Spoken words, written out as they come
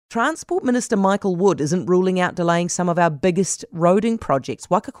Transport Minister Michael Wood isn't ruling out delaying some of our biggest roading projects.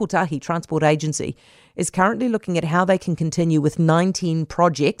 Waka Kotahi Transport Agency is currently looking at how they can continue with 19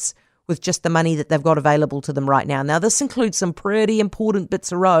 projects with just the money that they've got available to them right now. Now, this includes some pretty important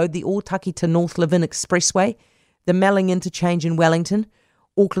bits of road, the Otaki to North Levin Expressway, the Melling Interchange in Wellington,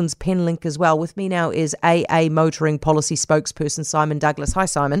 Auckland's Penlink as well. With me now is AA Motoring Policy Spokesperson Simon Douglas. Hi,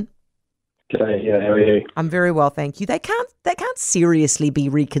 Simon. G'day, how are you? I'm very well, thank you. They can't seriously be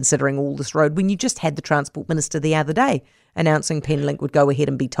reconsidering all this road when you just had the Transport Minister the other day announcing Penlink would go ahead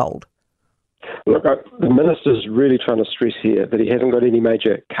and be tolled. Look, the Minister's really trying to stress here that he hasn't got any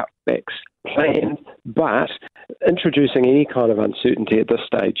major cutbacks planned, but introducing any kind of uncertainty at this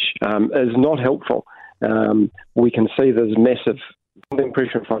stage is not helpful. We can see there's massive funding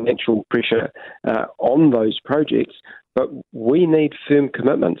pressure and financial pressure on those projects, but we need firm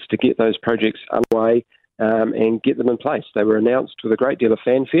commitments to get those projects underway and get them in place. They were announced with a great deal of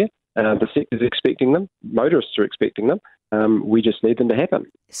fanfare. The sector's expecting them. Motorists are expecting them. We just need them to happen.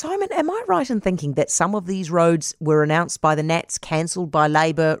 Simon, am I right in thinking that some of these roads were announced by the Nats, cancelled by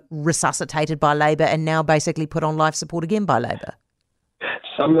Labor, resuscitated by Labor, and now basically put on life support again by Labor?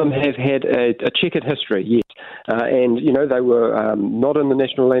 Some of them have had a checkered history, yes. And, they were not in the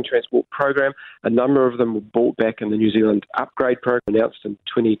National Land Transport Program. A number of them were brought back in the New Zealand Upgrade Program announced in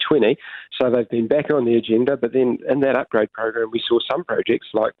 2020. So they've been back on the agenda. But then in that upgrade program, we saw some projects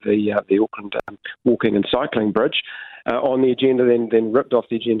like the Auckland Walking and Cycling Bridge on the agenda, then ripped off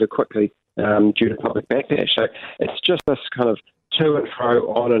the agenda quickly due to public backlash. So it's just this kind of to and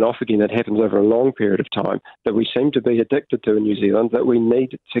fro, on and off again that happens over a long period of time that we seem to be addicted to in New Zealand that we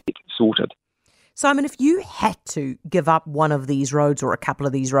need to get sorted. Simon, if you had to give up one of these roads or a couple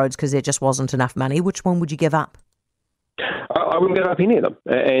of these roads because there just wasn't enough money, which one would you give up? I wouldn't give up any of them.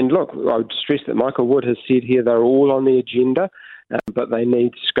 And look, I would stress that Michael Wood has said here they're all on the agenda, but they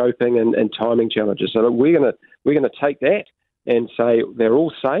need scoping and timing challenges. So we're going to take that and say they're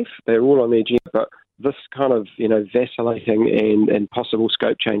all safe, they're all on the agenda, but this kind of, vacillating and possible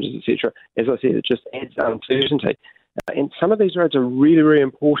scope changes, etc., as I said, it just adds uncertainty. And some of these roads are really, really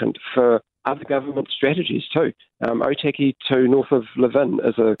important for other government strategies too. Otaki to north of Levin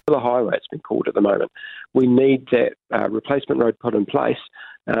is a killer highway, it's been called at the moment. We need that replacement road put in place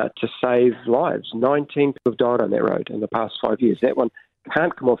to save lives. 19 people have died on that road in the past 5 years. That one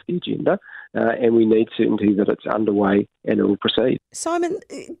can't come off the agenda, and we need certainty that it's underway and it will proceed. Simon,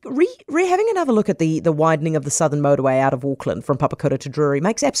 having another look at the widening of the southern motorway out of Auckland from Papakura to Drury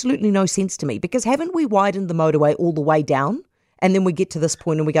makes absolutely no sense to me, because haven't we widened the motorway all the way down and then we get to this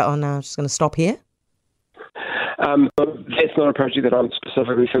point and we go, oh no, I'm just going to stop here? That's not a project that I'm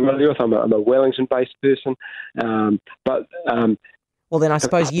specifically familiar with. I'm a Wellington-based person. Well, then I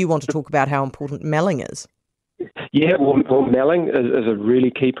suppose you want to talk about how important Melling is. Yeah, well, Melling is a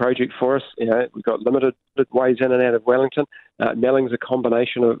really key project for us. We've got limited ways in and out of Wellington. Melling's a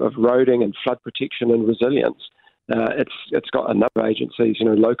combination of roading and flood protection and resilience. It's got a number of agencies,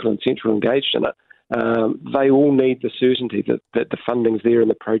 local and central, engaged in it. They all need the certainty that the funding's there and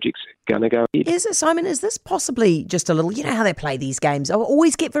the project's going to go ahead. Simon, is this possibly just a little, how they play these games? I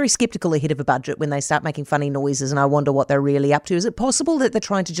always get very sceptical ahead of a budget when they start making funny noises and I wonder what they're really up to. Is it possible that they're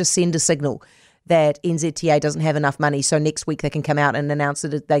trying to just send a signal that NZTA doesn't have enough money, so next week they can come out and announce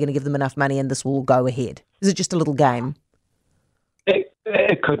that they're going to give them enough money and this will go ahead? Is it just a little game?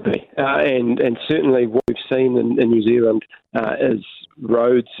 It could be. And certainly what we've seen in New Zealand is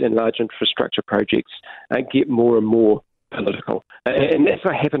roads and large infrastructure projects get more and more political. And that's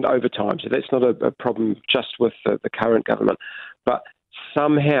what happened over time. So that's not a problem just with the current government. But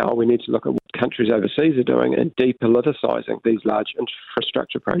somehow we need to look at what countries overseas are doing and depoliticising these large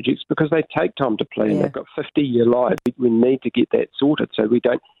infrastructure projects, because they take time to plan. Yeah. They've got 50-year lives. We need to get that sorted so we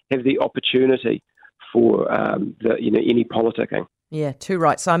don't have the opportunity for any politicking. Yeah, too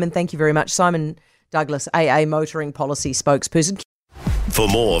right. Simon, thank you very much. Simon Douglas, AA Motoring Policy Spokesperson. For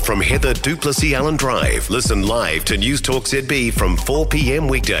more from Heather Duplessis Allen Drive, listen live to News Talk ZB from 4 p.m.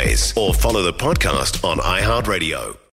 weekdays or follow the podcast on iHeartRadio.